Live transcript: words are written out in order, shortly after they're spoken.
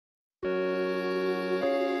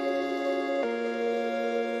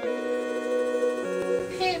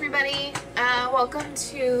everybody, welcome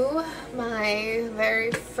to my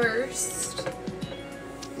very first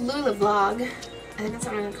Lula vlog. I think that's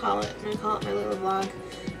what I'm gonna call it. I'm gonna call it my Lula vlog.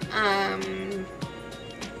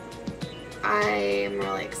 I'm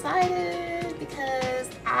really excited because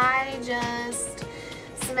I just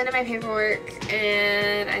submitted my paperwork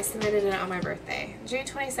and I submitted it on my birthday, June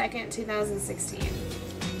 22nd, 2016.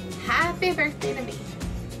 Happy birthday to me.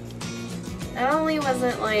 Not only was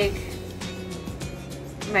it like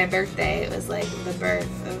my birthday, it was like the birth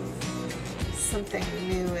of something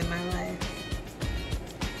new in my life.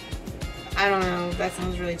 I don't know, that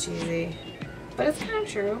sounds really cheesy, but it's kind of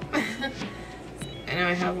true. I know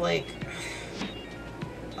I have like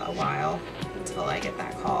a while until I get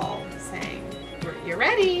that call saying, you're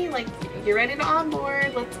ready, like you're ready to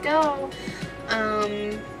onboard, let's go.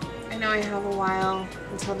 I know I have a while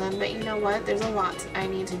until then, but you know what, there's a lot I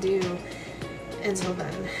need to do until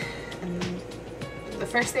then. And the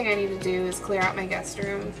first thing I need to do is clear out my guest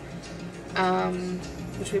room,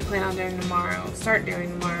 which we plan on doing tomorrow. Start doing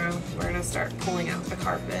tomorrow. We're gonna start pulling out the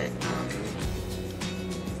carpet.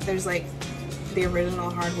 There's like the original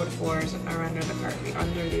hardwood floors are under the carpet,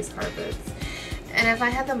 under these carpets. And if I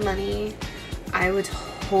had the money, I would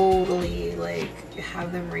totally like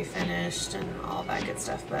have them refinished and all that good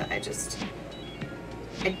stuff. But I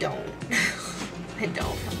don't. I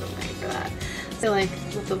don't have the money for that. I feel like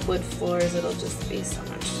with the wood floors, it'll just be so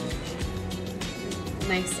much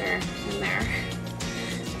nicer in there.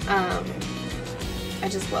 I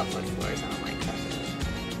just love wood floors. I don't like carpet.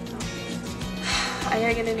 I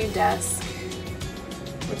gotta get a new desk,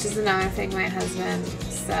 which is another thing my husband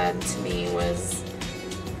said to me was,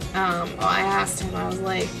 well, I asked him, I was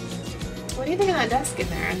like, what do you think of that desk in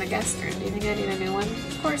there in the guest room? Do you think I need a new one?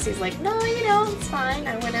 Of course, he's like, no, you know, it's fine.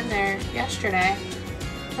 I went in there yesterday.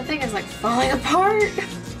 The thing is like falling apart.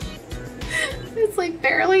 It's like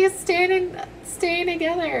barely staying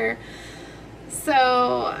together. So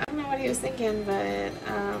I don't know what he was thinking, but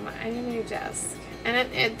I need a new desk.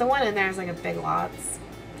 And the one in there is like a Big Lots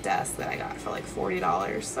desk that I got for like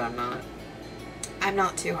 $40. So I'm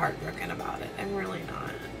not too heartbroken about it. I'm really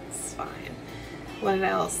not. It's fine. What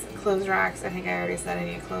else? Clothes racks. I think I already said I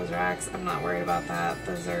need clothes racks. I'm not worried about that.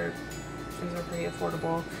 Those are pretty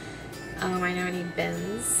affordable. I know I need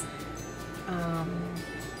bins,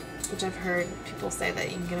 which I've heard people say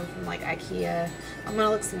that you can get them from like IKEA. I'm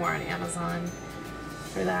gonna look some more on Amazon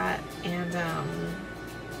for that. And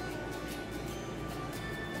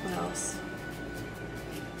what else?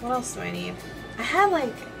 What else do I need? I had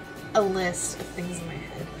like a list of things in my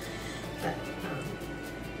head that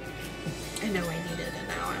I know I needed, and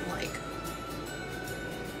now I'm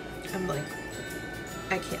like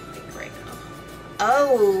I can't think right now.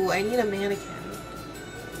 Oh, I need a mannequin,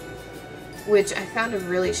 which I found a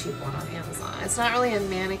really cheap one on Amazon. It's not really a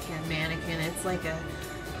mannequin. It's like a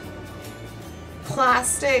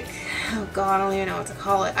plastic, oh god, I don't even know what to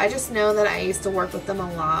call it. I just know that I used to work with them a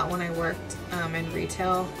lot when I worked in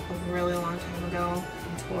retail a really long time ago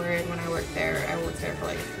in Torrid. When I worked there for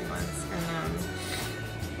like a few months, and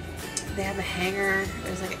they have a hanger.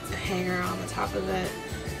 There's like a hanger on the top of it,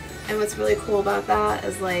 and what's really cool about that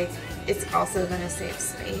is like it's also going to save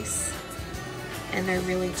space, and they're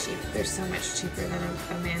really cheap. They're so much cheaper than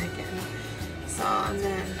a mannequin. So I'm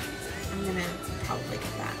gonna probably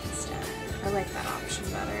get that instead. I like that option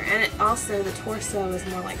better. And it also, the torso is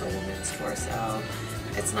more like a woman's torso.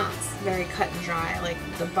 It's not very cut and dry. Like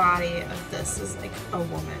the body of this is like a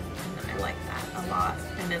woman, and I like that a lot.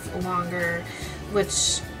 And it's longer,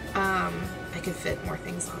 which I could fit more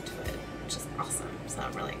things onto it, which is awesome. So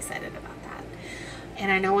I'm really excited about that. And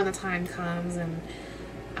I know when the time comes, and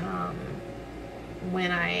when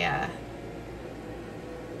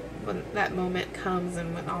that moment comes,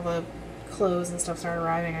 and when all the clothes and stuff start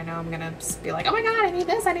arriving, I know I'm gonna just be like, oh my god, I need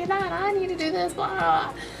this, I need that, I need to do this, blah, blah,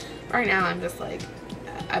 blah. Right now I'm just like,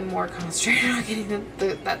 I'm more concentrated on getting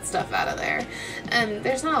that stuff out of there. And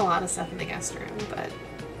there's not a lot of stuff in the guest room, but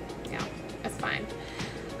you know, it's fine.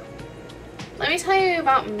 Let me tell you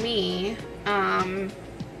about me.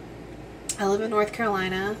 I live in North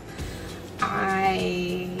Carolina.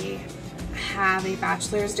 I have a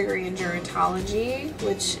bachelor's degree in gerontology,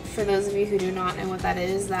 which for those of you who do not know what that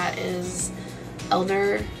is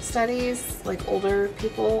elder studies, like older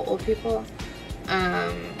people,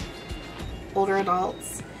 older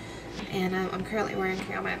adults. And I'm currently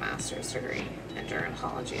working on my master's degree in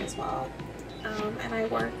gerontology as well. And I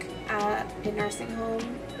work at a nursing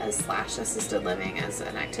home as / assisted living as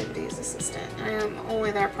an activities assistant. I am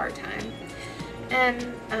only there part-time.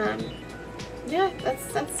 And yeah,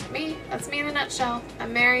 that's me. That's me in a nutshell.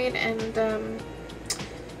 I'm married, and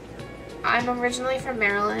I'm originally from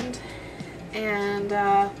Maryland, and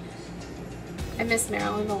I miss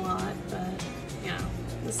Maryland a lot, but you know,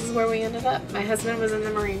 this is where we ended up. My husband was in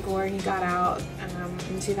the Marine Corps. He got out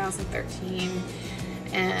in 2013,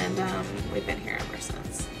 and we've been here ever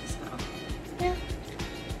since. So yeah,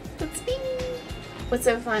 that's me. What's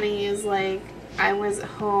so funny is, like, I was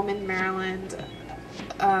home in Maryland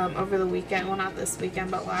over the weekend. Well, not this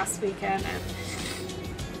weekend, but last weekend, and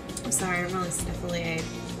I'm sorry, I'm really sniffly.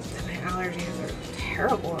 My allergies are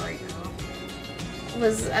terrible right now. I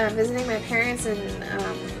was visiting my parents, and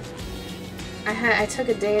I took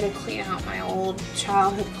a day to clean out my old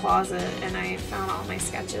childhood closet, and I found all my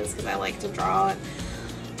sketches because I like to draw.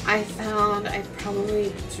 And I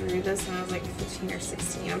probably drew this when I was like 15 or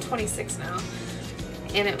 16. I'm 26 now,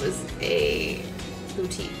 and it was a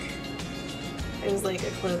boutique. It was like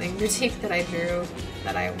a clothing boutique that I drew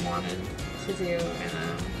that I wanted to do,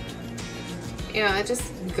 and you know, it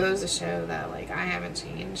just goes to show that, like, I haven't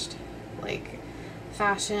changed. Like,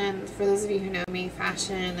 fashion, for those of you who know me,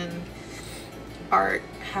 fashion and art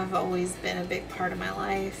have always been a big part of my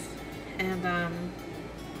life. And,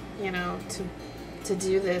 you know, to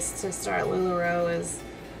do this, to start Lularoe,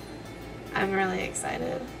 I'm really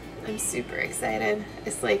excited. I'm super excited.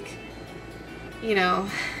 It's like, you know,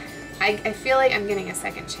 I feel like I'm getting a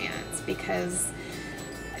second chance, because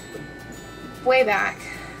way back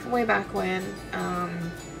when,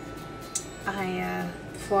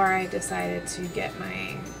 before I decided to get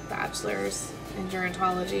my bachelor's in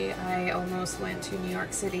gerontology, I almost went to New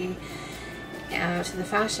York City to the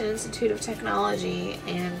Fashion Institute of Technology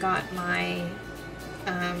and got my,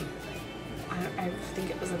 I think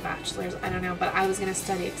it was a bachelor's, I don't know, but I was going to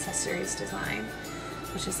study accessories design,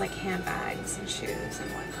 which is like handbags and shoes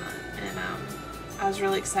and whatnot, and I was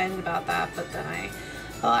really excited about that, but then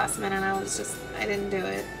the last minute I didn't do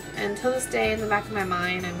it. And till this day, in the back of my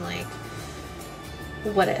mind, I'm like,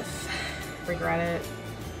 what if? Regret it.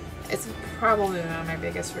 It's probably one of my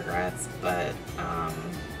biggest regrets, but I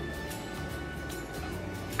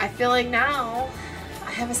feel like now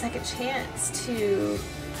I have a second chance to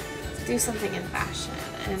do something in fashion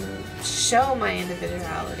and show my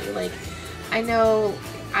individuality. Like, I know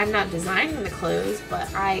I'm not designing the clothes,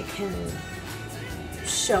 but I can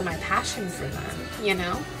show my passion for them, you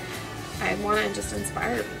know? I want to just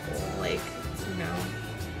inspire people, like, you know,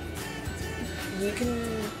 you can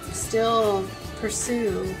still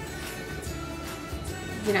pursue,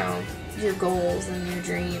 you know, your goals and your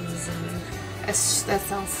dreams, and that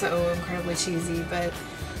sounds so incredibly cheesy, but,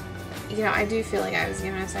 you know, I do feel like I was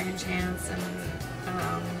given a second chance, and,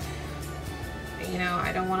 you know,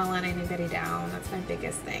 I don't want to let anybody down. That's my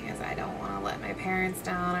biggest thing, is I don't want to let my parents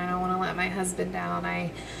down. I don't want to let my husband down.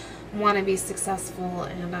 I want to be successful,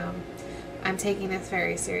 and I'm taking this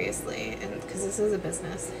very seriously, and because this is a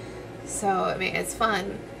business. So, I mean, it's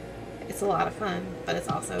fun. It's a lot of fun, but it's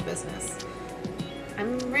also a business.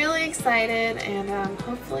 I'm really excited, and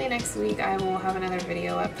hopefully next week I will have another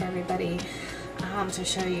video up for everybody to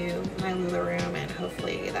show you my Lula room, and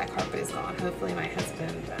hopefully that carpet is gone. Hopefully my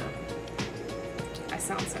husband, I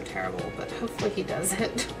sound so terrible, but hopefully he does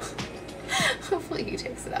it. Hopefully he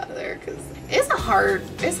takes it out of there, because it's hard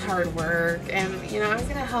work, and, you know, I was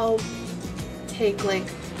gonna help take, like,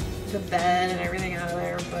 the bed and everything out of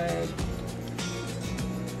there, but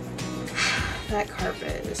that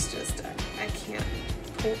carpet is just, I can't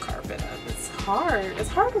pull carpet up. It's hard. It's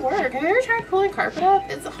hard work. Have you ever tried pulling carpet up?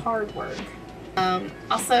 It's hard work.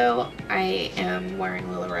 Also, I am wearing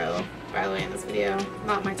Lularoe, by the way, in this video.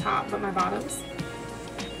 Not my top, but my bottoms.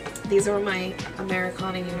 These are my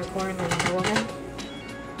Americana Unicorn and Wonder Woman.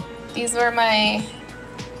 These were my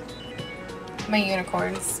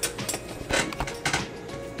unicorns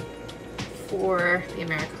for the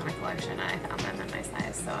Americana collection. I found them in my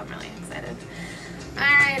size, so I'm really excited.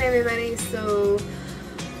 Alright, everybody, so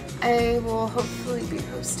I will hopefully be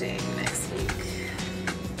posting next week.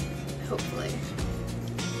 Hopefully.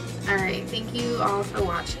 Alright, thank you all for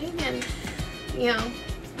watching, and, you know,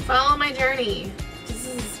 follow my journey. This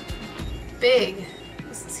is big.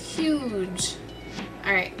 This is huge.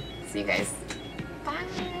 Alright, see you guys.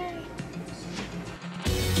 Bye.